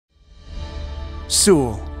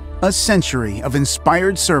Sewell, a century of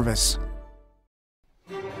inspired service.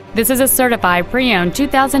 This is a certified pre-owned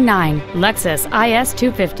 2009 Lexus IS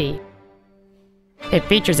 250. It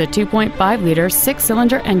features a 2.5-liter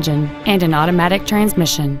 6-cylinder engine and an automatic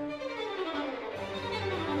transmission.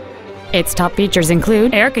 Its top features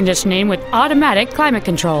include air conditioning with automatic climate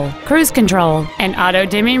control, cruise control, an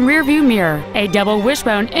auto-dimming rearview mirror, a double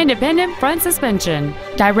wishbone independent front suspension,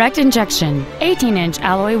 direct injection, 18-inch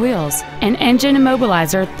alloy wheels, an engine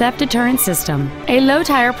immobilizer theft deterrent system, a low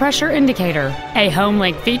tire pressure indicator, a home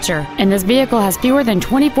link feature, and this vehicle has fewer than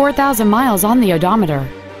 24,000 miles on the odometer.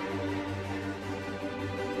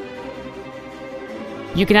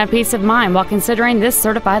 You can have peace of mind while considering this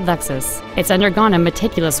certified Lexus. It's undergone a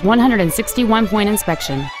meticulous 161-point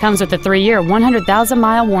inspection, comes with a 3-year,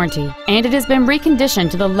 100,000-mile warranty, and it has been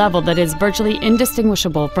reconditioned to the level that is virtually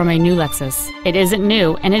indistinguishable from a new Lexus. It isn't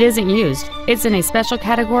new and it isn't used. It's in a special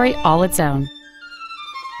category all its own.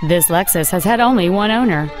 This Lexus has had only one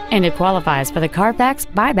owner, and it qualifies for the Carfax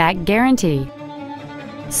buyback guarantee.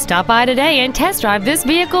 Stop by today and test drive this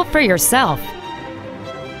vehicle for yourself.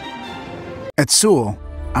 At Sewell,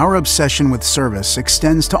 our obsession with service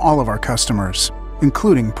extends to all of our customers,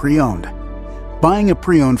 including pre-owned. Buying a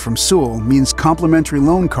pre-owned from Sewell means complimentary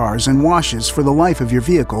loan cars and washes for the life of your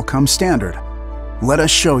vehicle come standard. Let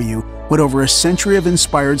us show you what over a century of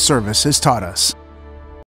inspired service has taught us.